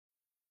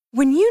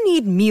When you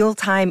need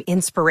mealtime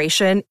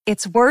inspiration,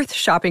 it's worth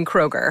shopping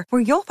Kroger,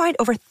 where you'll find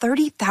over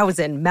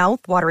 30,000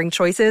 mouth-watering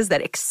choices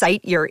that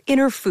excite your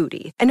inner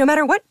foodie. And no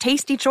matter what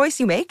tasty choice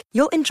you make,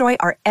 you'll enjoy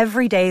our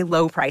everyday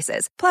low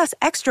prices, plus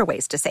extra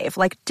ways to save,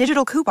 like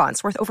digital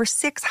coupons worth over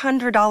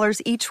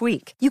 $600 each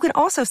week. You can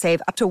also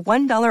save up to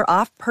 $1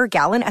 off per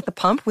gallon at the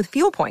pump with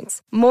fuel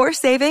points. More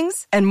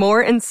savings and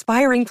more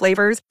inspiring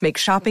flavors make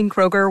shopping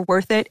Kroger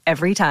worth it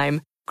every time.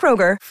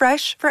 Kroger,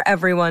 fresh for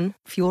everyone.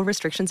 Fuel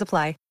restrictions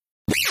apply.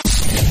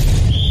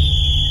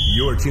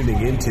 You're tuning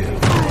into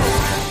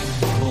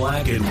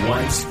Black and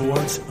White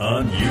Sports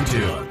on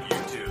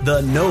YouTube.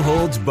 The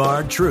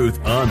no-holds-barred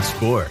truth on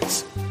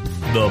sports.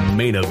 The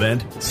main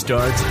event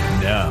starts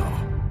now.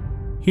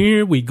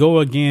 Here we go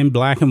again,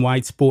 Black and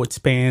White Sports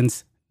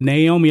fans.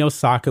 Naomi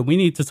Osaka, we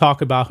need to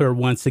talk about her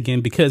once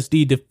again because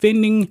the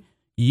defending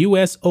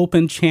U.S.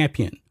 Open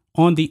champion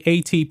on the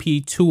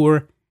ATP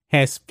Tour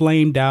has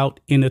flamed out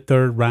in the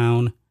third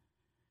round.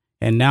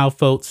 And now,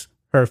 folks,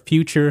 her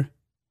future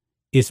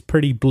is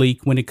pretty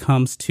bleak when it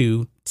comes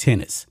to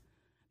tennis.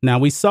 Now,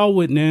 we saw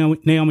what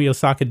Naomi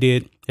Osaka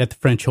did at the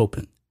French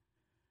Open.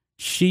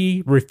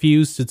 She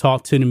refused to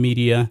talk to the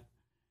media.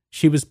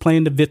 She was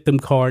playing the victim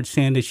card,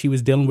 saying that she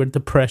was dealing with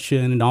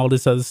depression and all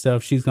this other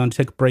stuff. She's going to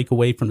take a break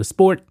away from the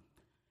sport.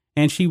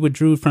 And she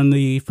withdrew from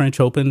the French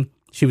Open.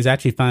 She was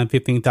actually fined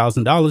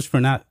 $15,000 for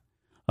not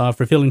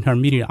fulfilling her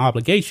media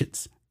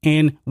obligations.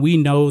 And we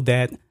know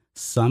that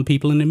some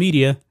people in the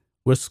media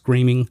were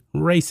screaming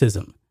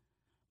racism.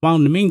 While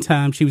in the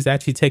meantime, she was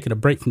actually taking a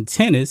break from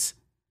tennis.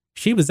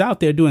 She was out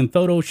there doing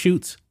photo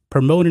shoots,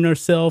 promoting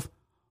herself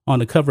on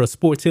the cover of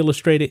Sports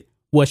Illustrated.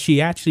 Was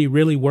she actually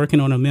really working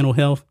on her mental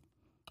health?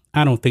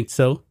 I don't think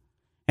so.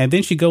 And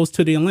then she goes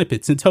to the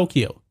Olympics in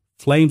Tokyo,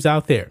 flames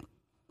out there.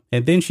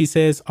 And then she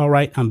says, all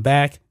right, I'm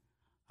back.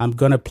 I'm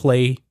going to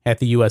play at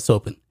the U.S.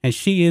 Open. And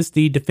she is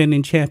the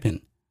defending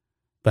champion.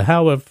 But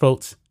however,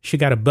 folks, she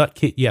got a butt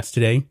kick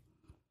yesterday.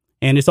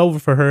 And it's over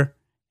for her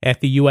at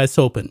the U.S.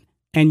 Open.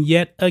 And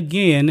yet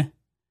again,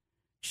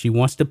 she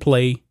wants to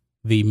play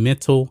the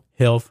mental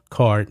health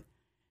card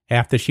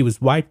after she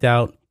was wiped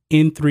out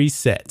in 3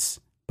 sets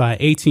by an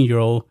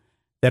 18-year-old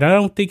that I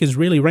don't think is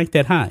really ranked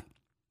that high.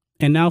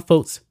 And now,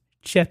 folks,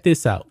 check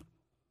this out.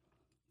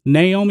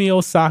 Naomi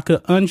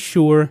Osaka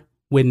unsure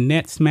when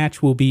next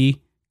match will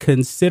be,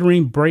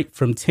 considering break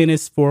from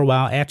tennis for a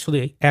while.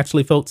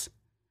 Actually, folks,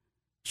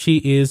 she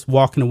is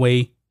walking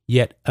away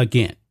yet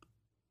again.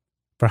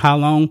 For how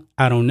long?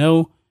 I don't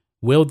know.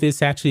 Will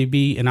this actually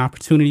be an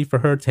opportunity for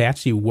her to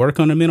actually work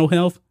on her mental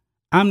health?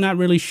 I'm not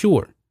really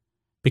sure,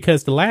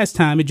 because the last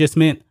time it just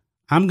meant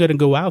I'm going to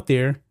go out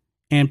there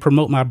and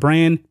promote my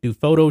brand, do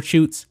photo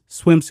shoots,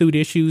 swimsuit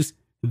issues,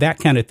 that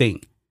kind of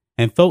thing.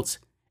 And folks,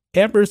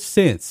 ever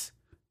since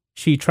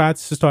she tried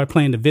to start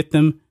playing the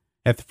victim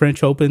at the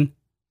French Open,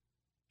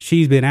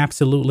 she's been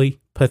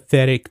absolutely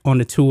pathetic on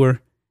the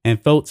tour.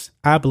 And folks,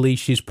 I believe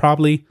she's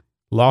probably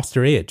lost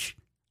her edge.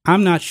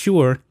 I'm not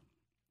sure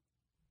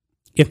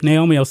if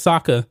Naomi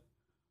Osaka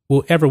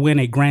will ever win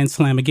a Grand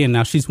Slam again.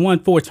 Now, she's won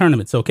 4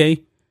 tournaments,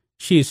 okay?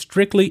 She is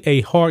strictly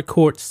a hard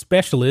court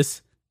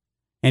specialist,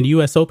 and the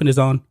U.S. Open is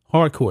on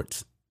hard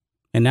courts.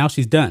 And now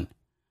she's done.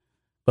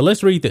 But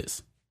let's read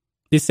this.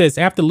 It says,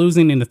 after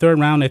losing in the third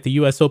round at the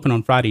U.S. Open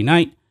on Friday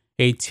night,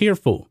 a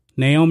tearful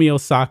Naomi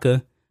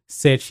Osaka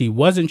said she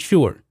wasn't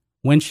sure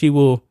when she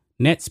will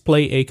next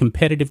play a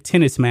competitive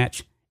tennis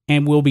match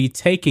and will be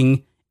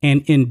taking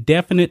an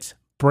indefinite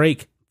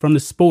break from the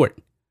sport.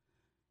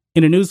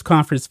 In a news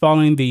conference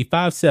following the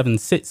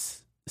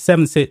 5-7,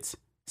 6-7,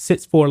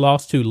 6-4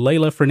 loss to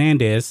Leylah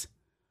Fernandez,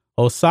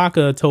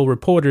 Osaka told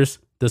reporters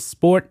the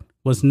sport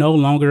was no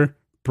longer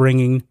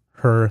bringing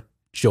her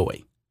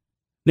joy.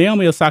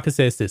 Naomi Osaka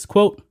says this,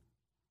 quote,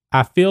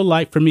 I feel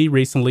like for me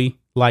recently,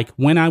 like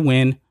when I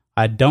win,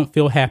 I don't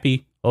feel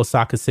happy,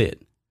 Osaka said.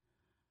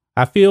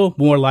 I feel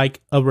more like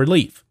a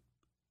relief.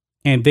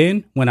 And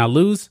then when I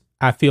lose,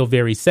 I feel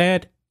very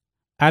sad.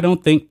 I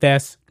don't think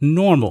that's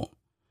normal.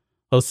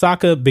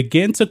 Osaka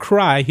began to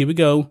cry, here we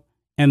go,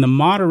 and the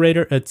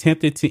moderator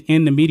attempted to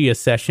end the media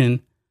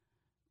session,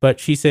 but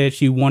she said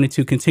she wanted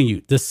to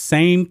continue. The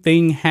same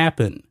thing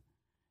happened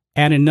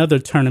at another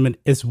tournament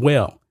as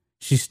well.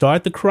 She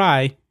started to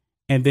cry,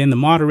 and then the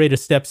moderator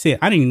steps in.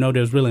 I didn't even know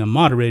there was really a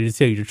moderator, to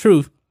tell you the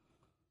truth,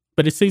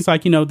 but it seems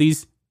like,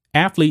 these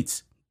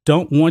athletes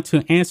don't want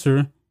to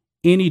answer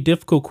any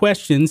difficult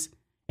questions,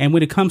 and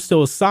when it comes to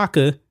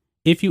Osaka,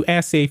 if you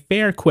ask a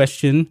fair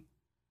question,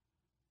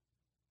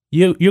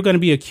 you're going to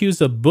be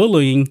accused of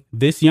bullying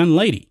this young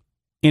lady.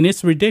 And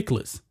it's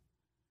ridiculous.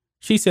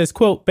 She says,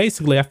 quote,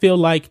 basically, I feel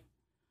like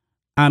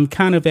I'm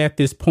kind of at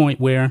this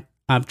point where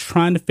I'm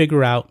trying to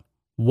figure out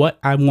what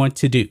I want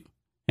to do.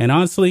 And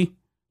honestly,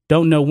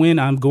 don't know when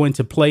I'm going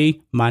to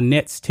play my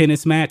next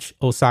tennis match,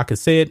 Osaka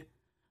said.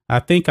 I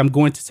think I'm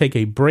going to take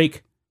a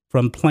break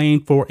from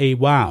playing for a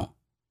while.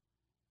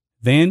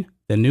 Then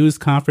the news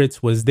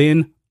conference was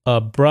then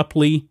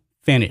abruptly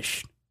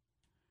finished.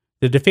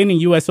 The defending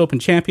U.S. Open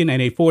champion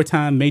and a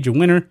 4-time major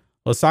winner,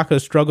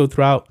 Osaka struggled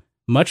throughout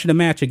much of the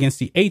match against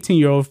the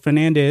 18-year-old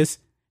Fernandez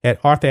at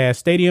Arthur Ashe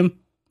Stadium,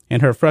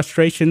 and her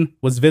frustration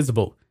was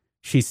visible.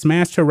 She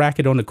smashed her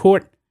racket on the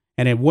court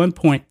and at one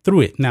point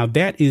threw it. Now,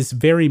 that is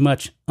very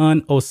much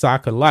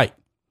un-Osaka-like.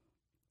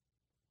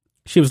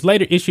 She was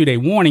later issued a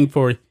warning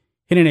for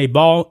hitting a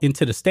ball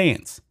into the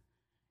stands.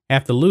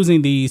 After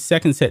losing the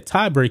second set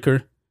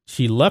tiebreaker,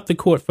 she left the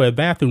court for a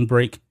bathroom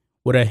break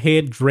with her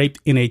head draped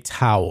in a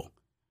towel.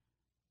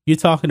 You're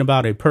talking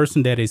about a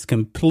person that is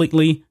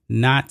completely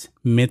not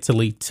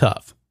mentally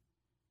tough.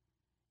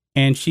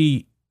 And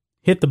she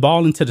hit the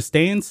ball into the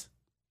stands,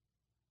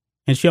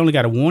 and she only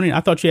got a warning.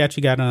 I thought she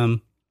actually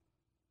got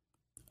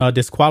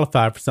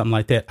disqualified for something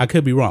like that. I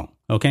could be wrong,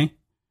 okay?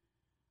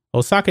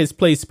 Osaka has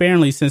played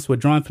sparingly since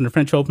withdrawing from the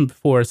French Open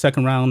before a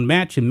second round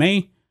match in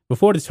May.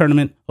 Before the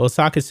tournament,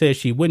 Osaka said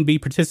she wouldn't be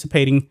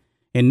participating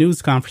in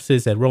news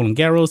conferences at Roland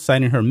Garros,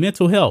 citing her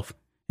mental health,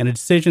 and the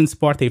decision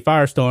sparked a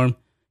firestorm.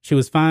 She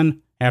was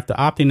fine after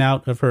opting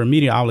out of her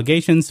media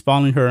obligations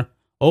following her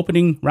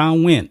opening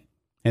round win,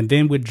 and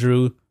then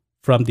withdrew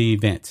from the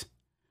event.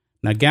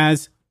 Now,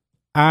 guys,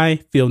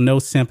 I feel no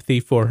sympathy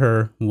for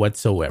her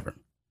whatsoever.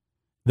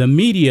 The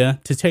media,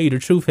 to tell you the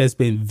truth, has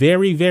been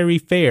very, very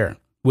fair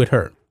with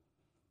her.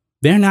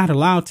 They're not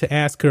allowed to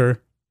ask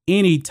her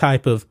any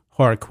type of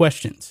hard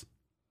questions.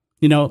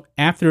 You know,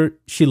 after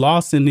she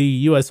lost in the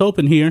U.S.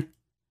 Open here,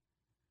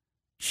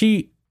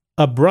 she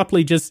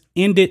abruptly just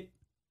ended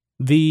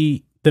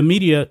the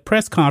media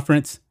press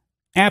conference.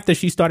 After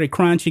she started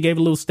crying, she gave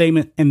a little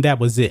statement, and that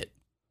was it.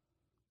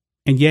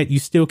 And yet you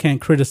still can't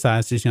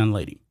criticize this young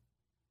lady.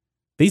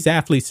 These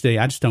athletes today,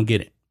 I just don't get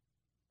it.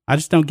 I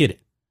just don't get it.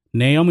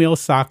 Naomi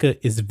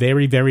Osaka is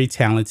very, very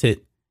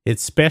talented,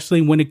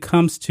 especially when it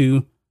comes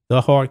to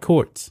the hard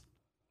courts.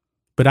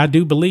 But I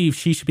do believe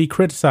she should be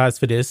criticized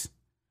for this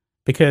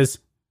because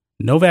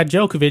Novak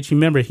Djokovic,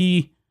 remember,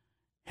 he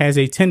has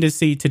a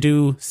tendency to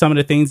do some of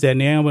the things that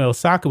Naomi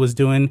Osaka was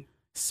doing,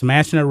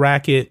 smashing a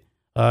racket,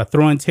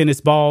 throwing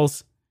tennis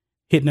balls,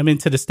 hitting them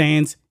into the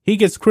stands. He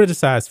gets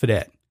criticized for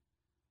that.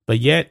 But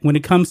yet, when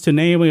it comes to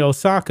Naomi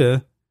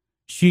Osaka,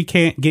 she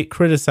can't get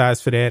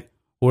criticized for that,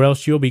 or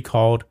else you'll be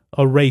called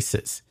a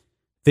racist.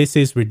 This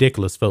is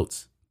ridiculous,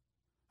 folks.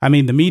 I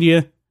mean, the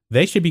media,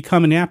 they should be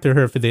coming after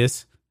her for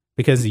this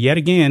because yet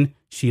again,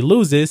 she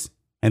loses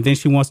and then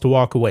she wants to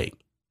walk away.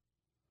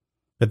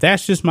 But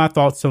that's just my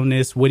thoughts on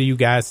this. What do you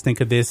guys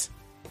think of this?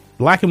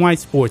 Black and white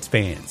sports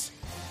fans,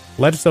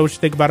 let us know what you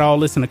think about all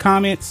this in the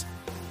comments.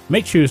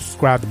 Make sure you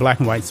subscribe to Black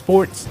and White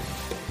Sports,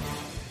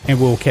 and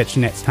we'll catch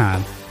you next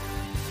time.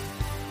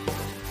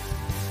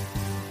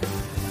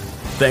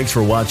 Thanks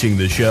for watching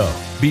the show.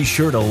 Be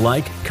sure to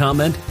like,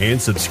 comment,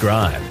 and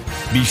subscribe.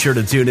 Be sure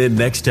to tune in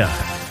next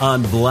time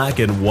on Black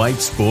and White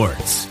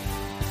Sports.